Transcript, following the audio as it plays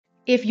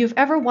If you've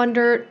ever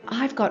wondered,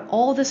 I've got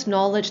all this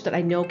knowledge that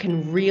I know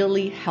can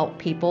really help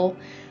people,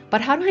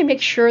 but how do I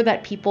make sure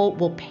that people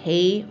will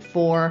pay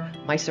for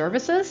my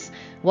services?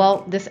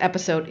 Well, this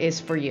episode is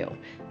for you.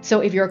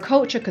 So if you're a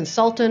coach, a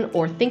consultant,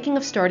 or thinking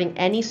of starting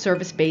any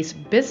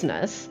service-based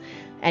business,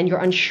 and you're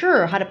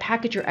unsure how to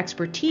package your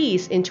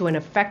expertise into an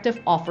effective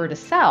offer to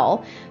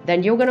sell,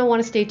 then you're going to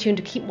want to stay tuned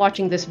to keep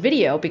watching this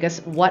video,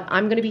 because what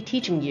I'm going to be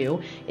teaching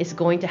you is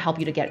going to help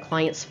you to get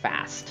clients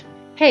fast.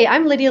 Hey,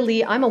 I'm Lydia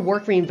Lee. I'm a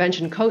work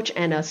reinvention coach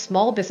and a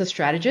small business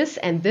strategist,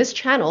 and this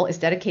channel is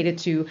dedicated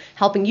to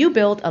helping you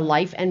build a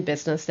life and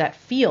business that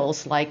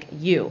feels like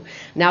you.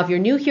 Now, if you're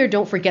new here,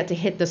 don't forget to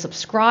hit the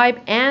subscribe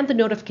and the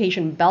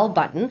notification bell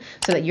button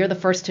so that you're the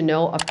first to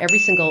know of every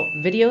single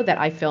video that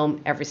I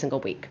film every single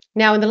week.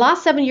 Now, in the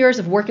last 7 years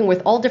of working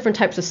with all different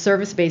types of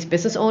service-based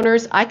business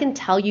owners, I can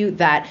tell you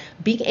that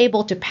being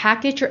able to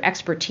package your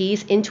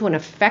expertise into an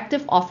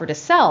effective offer to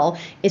sell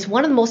is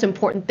one of the most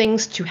important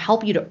things to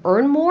help you to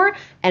earn more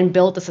and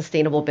build a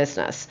sustainable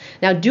business.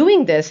 Now,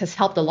 doing this has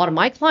helped a lot of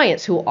my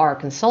clients who are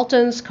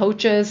consultants,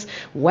 coaches,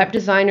 web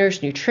designers,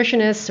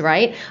 nutritionists,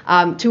 right?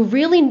 To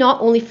really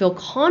not only feel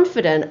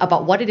confident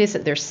about what it is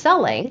that they're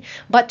selling,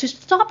 but to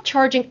stop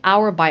charging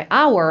hour by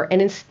hour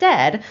and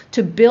instead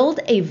to build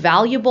a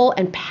valuable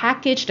and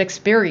packaged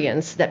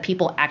experience that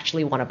people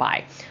actually want to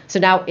buy. So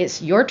now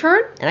it's your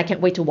turn, and I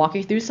can't wait to walk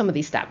you through some of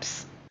these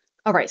steps.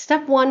 All right,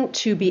 step one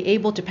to be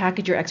able to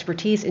package your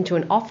expertise into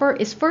an offer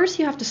is first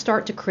you have to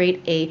start to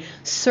create a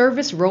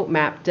service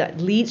roadmap that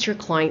leads your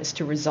clients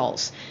to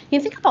results. You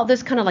can think about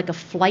this kind of like a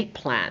flight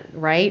plan,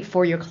 right?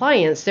 For your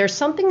clients, there's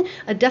something,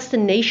 a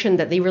destination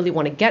that they really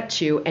want to get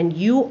to, and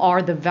you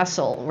are the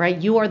vessel, right?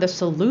 You are the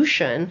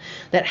solution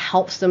that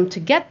helps them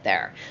to get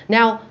there.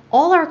 Now,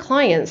 all our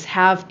clients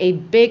have a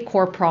big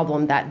core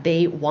problem that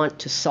they want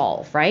to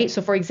solve, right?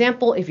 So for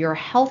example, if you're a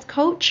health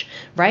coach,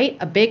 right,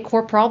 a big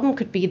core problem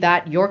could be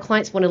that your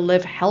clients want to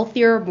live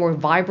healthier, more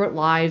vibrant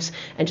lives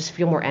and just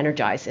feel more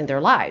energized in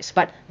their lives.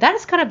 But that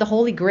is kind of the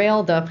holy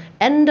grail, the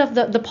end of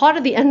the part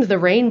of the end of the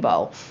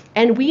rainbow.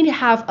 And we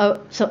have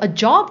a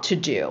job to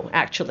do,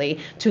 actually,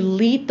 to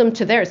lead them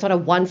to there. It's not a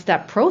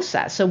one-step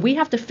process. So we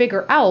have to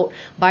figure out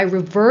by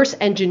reverse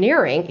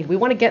engineering, if we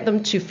want to get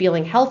them to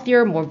feeling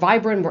healthier, more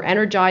vibrant, more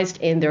energized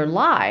in their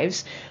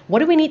lives, what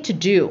do we need to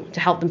do to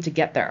help them to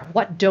get there?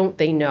 What don't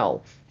they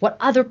know? What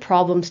other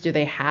problems do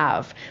they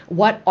have?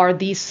 What are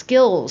these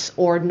skills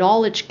or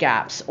knowledge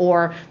gaps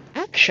or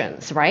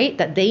actions, right,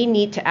 that they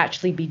need to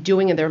actually be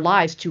doing in their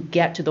lives to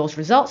get to those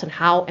results, and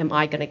how am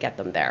I going to get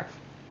them there?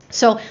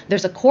 So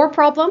there's a core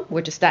problem,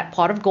 which is that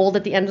pot of gold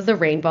at the end of the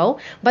rainbow,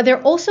 but there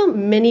are also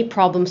many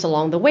problems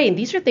along the way. And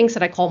these are things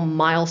that I call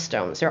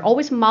milestones. There are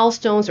always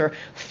milestones or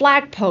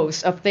flag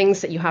posts of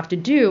things that you have to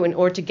do in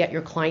order to get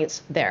your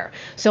clients there.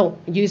 So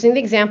using the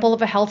example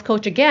of a health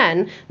coach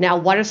again, now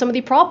what are some of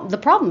the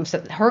problems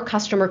that her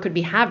customer could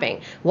be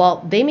having?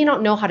 Well, they may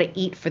not know how to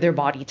eat for their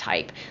body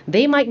type.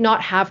 They might not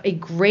have a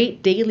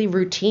great daily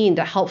routine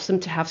that helps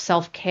them to have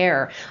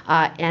self-care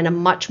and a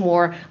much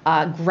more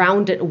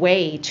grounded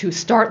way to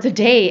start the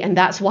day, and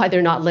that's why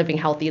they're not living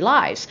healthy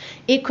lives.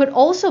 It could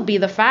also be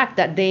the fact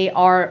that they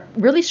are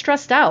really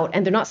stressed out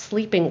and they're not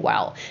sleeping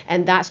well,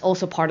 and that's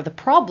also part of the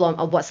problem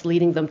of what's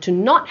leading them to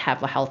not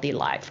have a healthy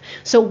life.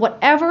 So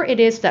whatever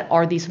it is that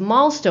are these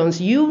milestones,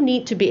 you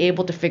need to be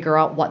able to figure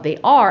out what they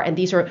are, and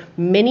these are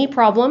mini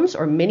problems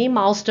or mini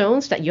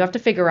milestones that you have to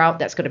figure out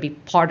that's going to be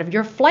part of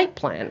your flight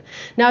plan.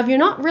 Now, if you're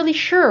not really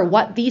sure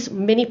what these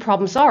mini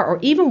problems are, or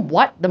even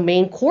what the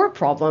main core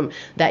problem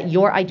that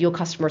your ideal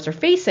customers are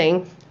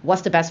facing,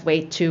 what's the best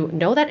way to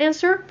know that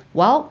answer?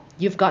 Well,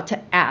 you've got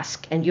to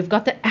ask, and you've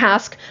got to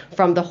ask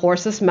from the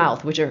horse's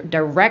mouth, which are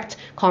direct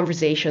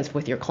conversations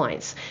with your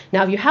clients.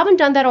 Now, if you haven't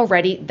done that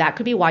already, that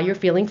could be why you're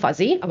feeling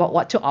fuzzy about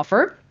what to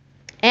offer.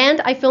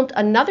 And I filmed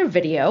another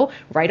video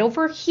right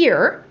over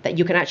here that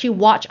you can actually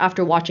watch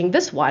after watching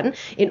this one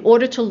in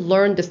order to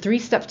learn the 3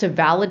 steps to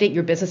validate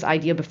your business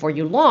idea before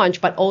you launch,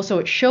 but also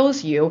it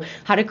shows you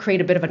how to create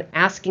a bit of an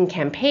asking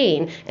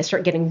campaign and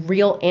start getting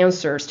real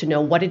answers to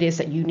know what it is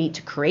that you need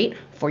to create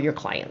for your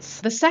clients.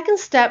 The second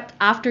step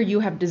after you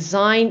have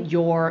designed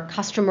your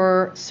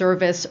customer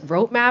service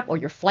roadmap or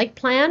your flight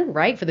plan,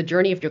 right, for the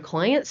journey of your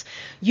clients,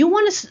 you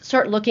want to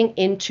start looking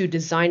into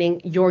designing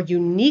your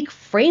unique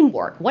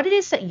framework, what it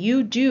is that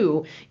you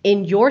do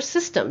in your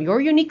system,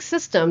 your unique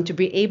system, to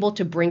be able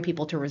to bring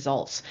people to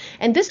results.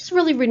 And this is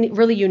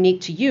really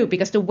unique to you,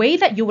 because the way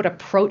that you would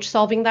approach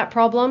solving that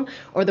problem,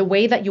 or the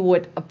way that you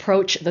would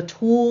approach the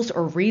tools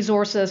or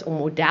resources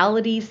or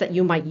modalities that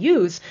you might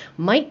use,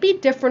 might be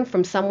different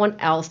from someone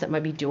else that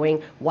might be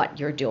doing what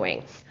you're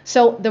doing.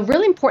 So the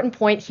really important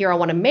point here I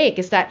want to make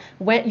is that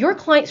when your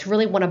clients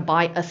really want to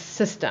buy a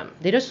system,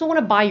 they just don't want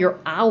to buy your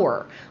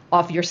hour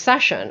of your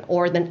session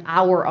or an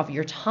hour of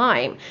your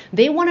time.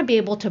 They want to be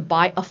able to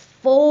buy a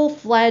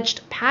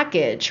full-fledged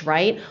package,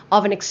 right,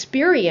 of an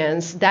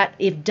experience that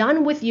if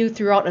done with you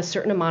throughout a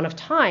certain amount of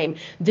time,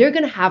 they're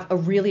going to have a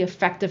really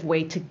effective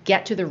way to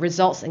get to the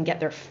results and get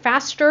there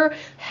faster,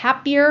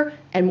 happier,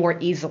 and more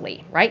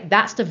easily, right?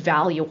 That's the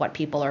value of what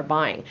people are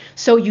buying.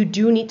 So you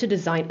do need to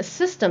design a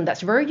system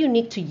that's very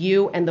unique to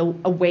you and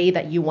a way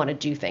that you want to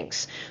do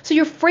things. So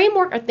your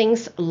framework are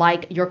things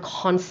like your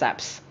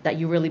concepts that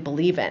you really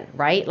believe in,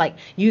 right? Like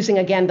using,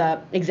 again,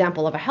 the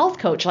example of a health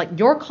coach, like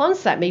your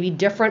concept may be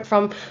different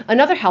from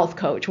another health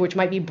coach, which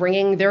might be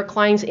bringing their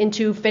clients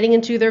into fitting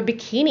into their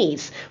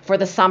bikinis for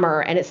the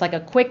summer. And it's like a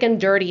quick and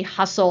dirty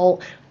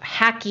hustle,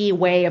 hacky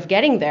way of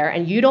getting there,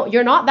 and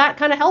you're not that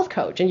kind of health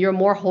coach, and you're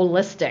more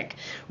holistic,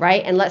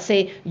 right? And let's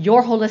say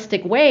your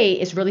holistic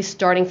way is really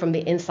starting from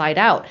the inside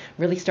out,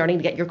 really starting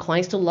to get your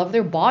clients to love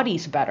their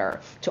bodies better,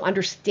 to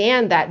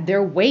understand that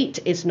their weight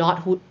is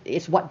not who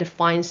is what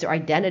defines their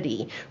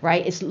identity,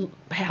 right? It's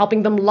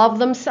helping them love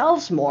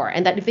themselves more,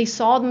 and that if they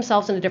saw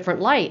themselves in a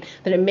different light,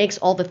 then it makes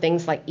all the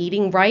things like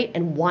eating right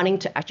and wanting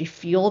to actually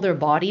fuel their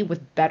body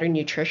with better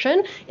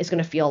nutrition is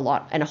going to feel a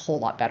lot and a whole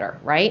lot better,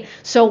 right?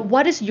 So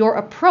what is your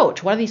approach?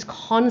 What are these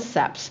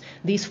concepts,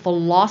 these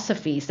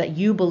philosophies that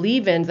you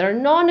believe in that are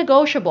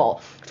non-negotiable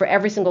for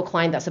every single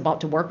client that's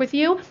about to work with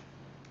you?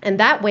 And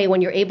that way,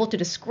 when you're able to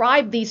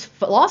describe these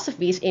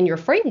philosophies in your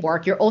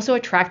framework, you're also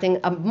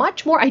attracting a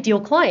much more ideal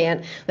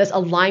client that's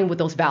aligned with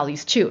those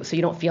values too. So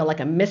you don't feel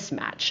like a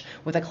mismatch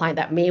with a client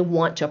that may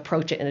want to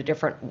approach it in a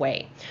different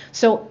way.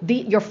 So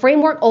your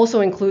framework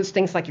also includes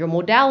things like your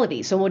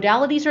modalities. So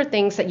modalities are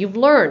things that you've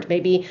learned.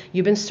 Maybe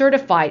you've been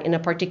certified in a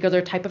particular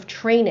type of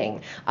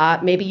training.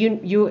 Maybe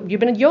you've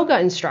been a yoga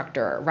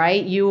instructor,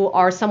 right? You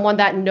are someone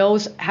that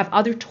have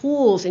other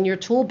tools in your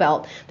tool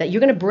belt that you're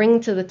going to bring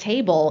to the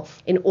table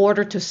in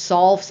order to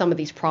solve some of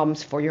these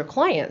problems for your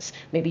clients.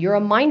 Maybe you're a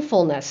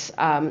mindfulness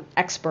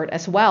expert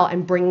as well,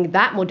 and bringing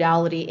that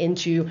modality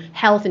into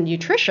health and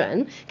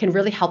nutrition can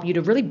really help you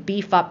to really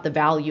beef up the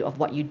value of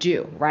what you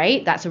do,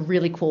 right? That's a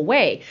really cool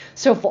way.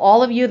 So for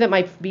all of you that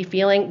might be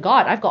feeling,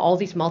 God, I've got all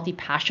these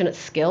multi-passionate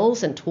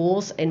skills and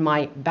tools in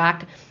my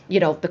back,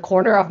 the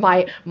corner of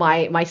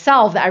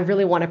myself that I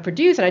really want to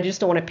produce, and I just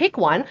don't want to pick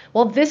one.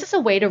 Well, this is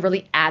a way to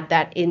really add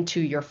that into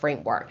your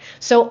framework.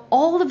 So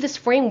all of this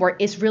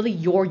framework is really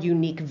your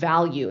unique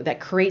value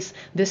that creates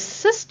this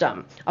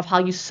system of how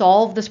you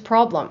solve this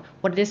problem,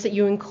 what it is that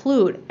you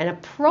include, and a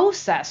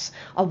process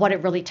of what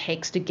it really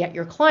takes to get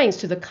your clients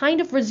to the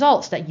kind of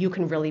results that you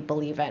can really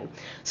believe in.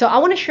 So I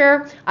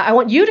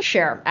want you to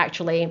share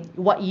actually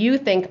what you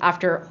think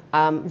after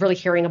really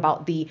hearing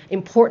about the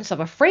importance of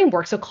a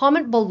framework. So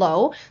comment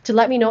below to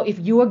let me know if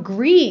you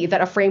agree that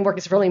a framework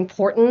is really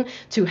important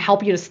to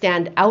help you to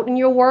stand out in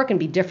your work and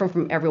be different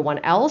from everyone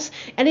else.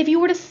 And if you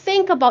were to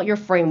think about your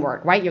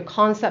framework, right, your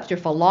concepts, your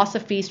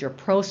philosophies, your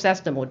process,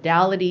 the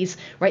modalities,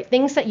 right,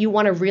 things that you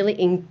want to really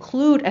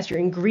include as your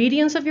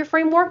ingredients of your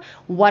framework,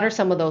 what are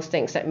some of those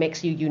things that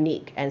makes you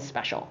unique and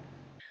special?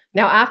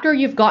 Now, after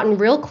you've gotten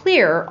real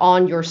clear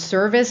on your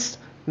service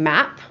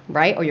map,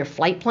 right, or your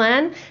flight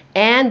plan,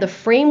 and the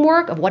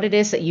framework of what it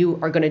is that you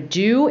are going to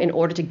do in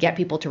order to get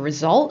people to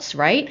results,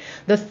 right?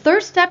 The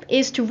third step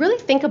is to really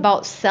think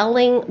about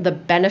selling the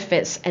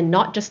benefits and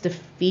not just the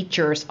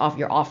features of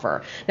your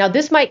offer. Now,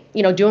 this might,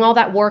 doing all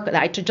that work that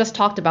I just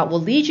talked about will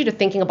lead you to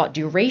thinking about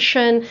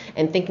duration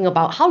and thinking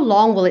about how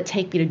long will it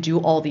take me to do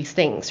all these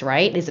things,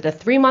 right? Is it a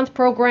 3-month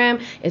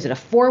program? Is it a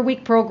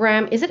 4-week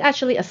program? Is it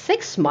actually a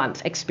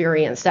 6-month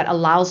experience that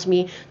allows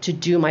me to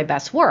do my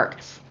best work?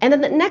 And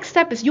then the next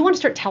step is you want to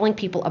start telling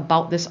people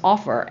about this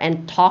offer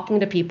and talking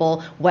to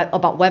people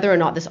about whether or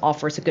not this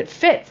offer is a good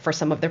fit for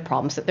some of their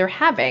problems that they're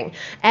having.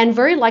 And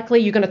very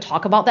likely you're going to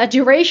talk about that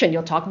duration.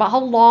 You'll talk about how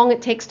long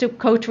it takes to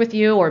coach with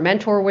you or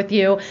mentor with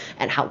you,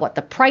 and what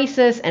the price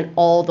is, and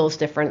all those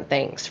different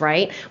things,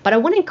 right? But I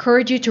want to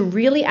encourage you to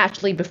really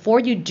actually, before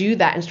you do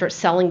that and start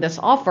selling this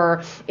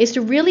offer, is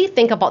to really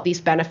think about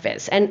these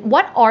benefits. And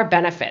what are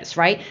benefits,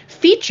 right?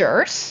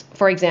 Features,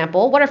 for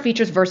example, what are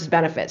features versus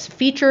benefits?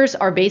 Features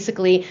are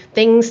basically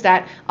things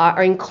that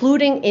are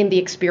including in the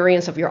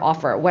experience of your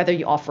offer, whether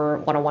you offer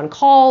one-on-one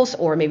calls,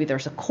 or maybe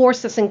there's a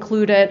course that's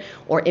included,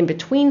 or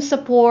in-between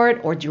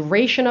support, or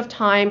duration of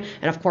time,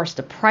 and of course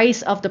the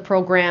price of the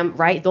program,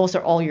 right? Those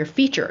are all your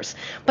features.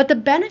 But the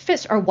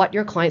benefits are what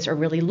your clients are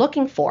really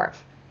looking for.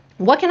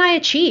 What can I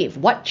achieve?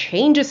 What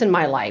changes in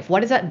my life?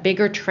 What is that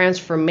bigger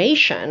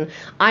transformation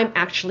I'm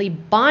actually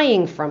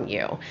buying from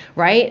you,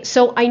 right?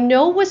 So I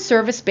know with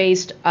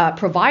service-based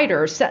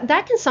providers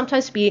that can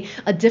sometimes be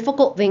a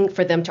difficult thing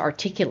for them to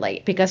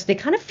articulate, because they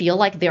kind of feel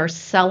like they're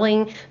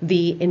selling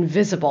the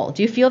invisible.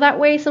 Do you feel that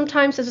way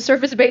sometimes as a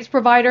service-based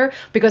provider?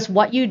 Because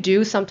what you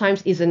do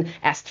sometimes isn't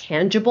as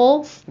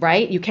tangible,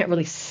 right? You can't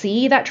really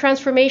see that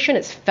transformation.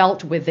 It's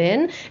felt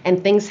within,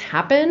 and things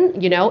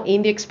happen,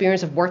 in the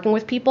experience of working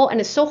with people,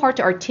 and it's so hard hard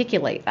to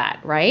articulate that,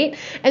 right?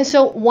 And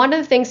so one of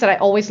the things that I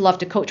always love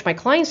to coach my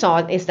clients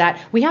on is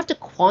that we have to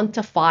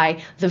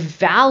quantify the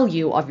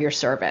value of your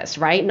service,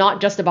 right?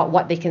 Not just about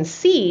what they can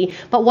see,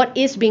 but what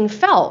is being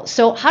felt.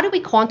 So how do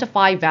we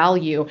quantify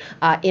value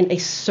in a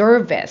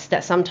service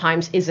that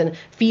sometimes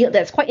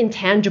that's quite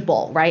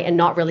intangible, right? And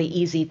not really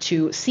easy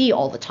to see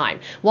all the time?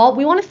 Well,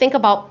 we want to think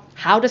about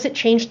how does it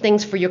change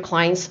things for your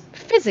clients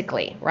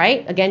physically,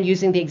 right? Again,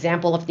 using the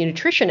example of the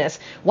nutritionist,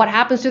 what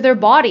happens to their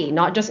body,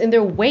 not just in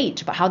their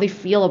weight, but how they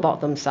feel about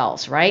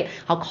themselves, right?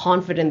 How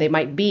confident they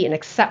might be in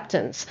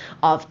acceptance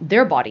of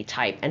their body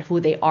type and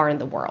who they are in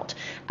the world.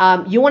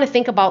 You want to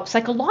think about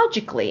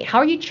psychologically, how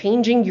are you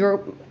changing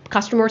your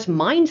customer's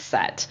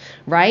mindset,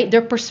 right?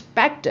 Their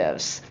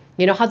perspectives,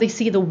 how they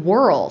see the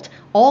world.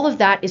 All of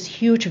that is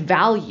huge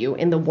value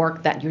in the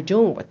work that you're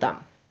doing with them.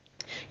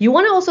 You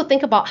want to also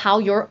think about how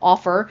your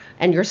offer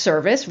and your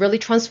service really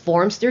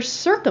transforms their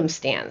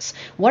circumstance.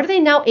 What are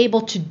they now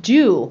able to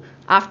do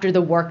after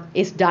the work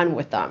is done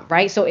with them,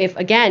 right? So if,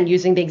 again,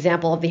 using the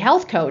example of the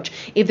health coach,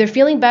 if they're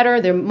feeling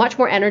better, they're much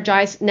more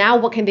energized, now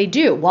what can they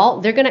do?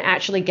 Well, they're going to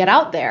actually get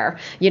out there,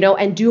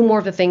 and do more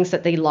of the things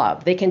that they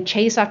love. They can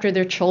chase after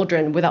their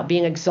children without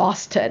being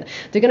exhausted.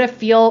 They're going to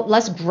feel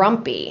less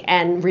grumpy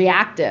and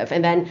reactive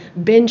and then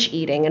binge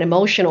eating and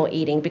emotional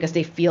eating because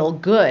they feel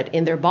good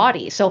in their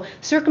body. So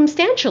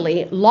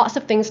circumstantially, lots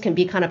of things can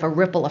be kind of a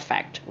ripple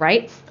effect,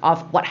 right?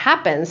 Of what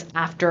happens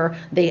after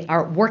they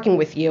are working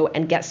with you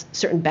and get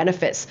certain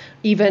benefits,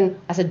 even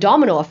as a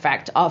domino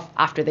effect of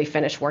after they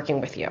finish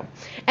working with you.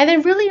 And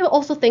then really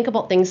also think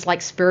about things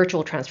like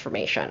spiritual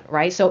transformation,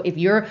 right? So if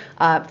you're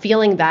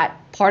feeling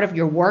that part of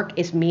your work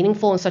is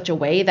meaningful in such a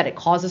way that it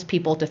causes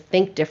people to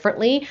think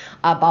differently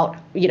about,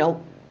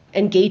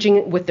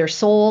 engaging with their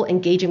soul,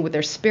 engaging with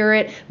their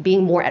spirit,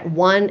 being more at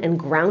one and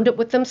grounded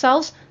with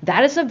themselves,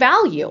 that is a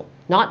value,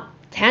 not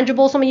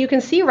tangible, something you can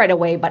see right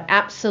away, but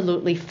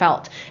absolutely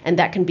felt. And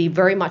that can be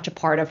very much a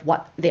part of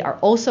what they are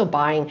also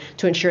buying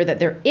to ensure that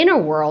their inner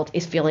world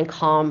is feeling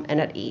calm and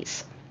at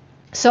ease.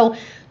 So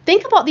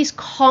think about these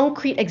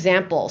concrete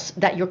examples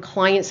that your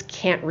clients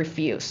can't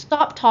refuse.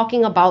 Stop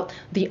talking about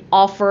the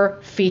offer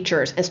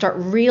features and start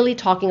really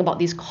talking about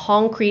these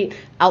concrete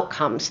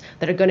outcomes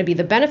that are going to be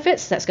the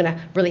benefits that's going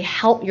to really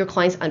help your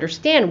clients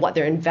understand what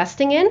they're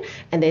investing in.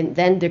 And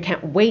then they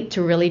can't wait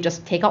to really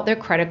just take out their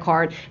credit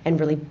card and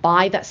really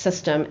buy that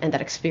system and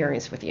that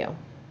experience with you.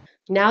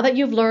 Now that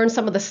you've learned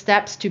some of the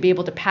steps to be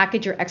able to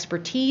package your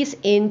expertise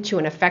into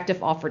an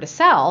effective offer to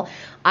sell,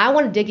 I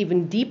want to dig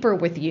even deeper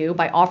with you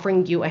by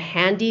offering you a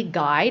handy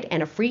guide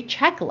and a free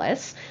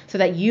checklist so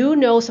that you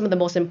know some of the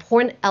most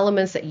important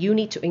elements that you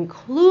need to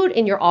include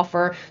in your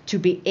offer to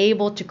be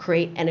able to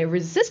create an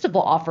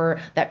irresistible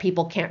offer that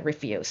people can't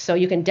refuse. So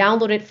you can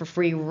download it for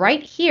free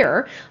right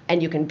here,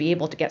 and you can be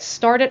able to get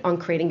started on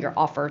creating your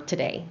offer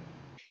today.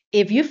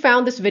 If you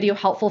found this video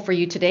helpful for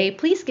you today,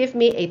 please give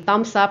me a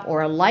thumbs up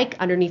or a like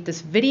underneath this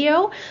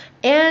video.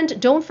 And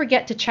don't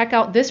forget to check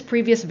out this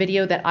previous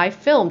video that I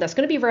filmed. That's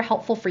going to be very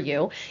helpful for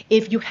you.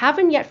 If you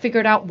haven't yet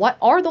figured out what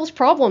are those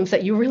problems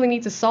that you really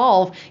need to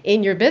solve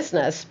in your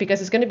business,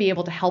 because it's going to be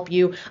able to help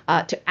you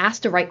to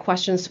ask the right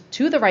questions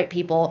to the right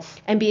people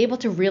and be able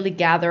to really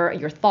gather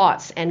your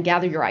thoughts and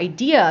gather your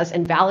ideas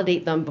and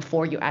validate them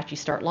before you actually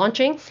start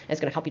launching.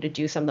 It's going to help you to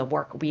do some of the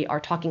work we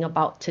are talking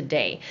about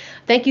today.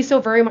 Thank you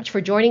so very much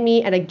for joining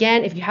me. And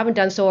again, if you haven't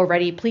done so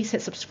already, please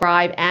hit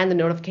subscribe and the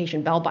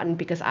notification bell button,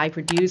 because I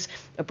produce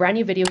a brand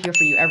new video here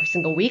for you every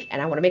single week,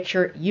 and I want to make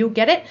sure you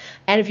get it.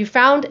 And if you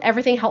found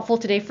everything helpful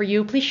today for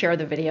you, please share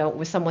the video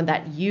with someone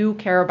that you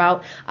care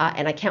about.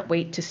 And I can't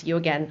wait to see you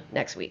again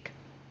next week.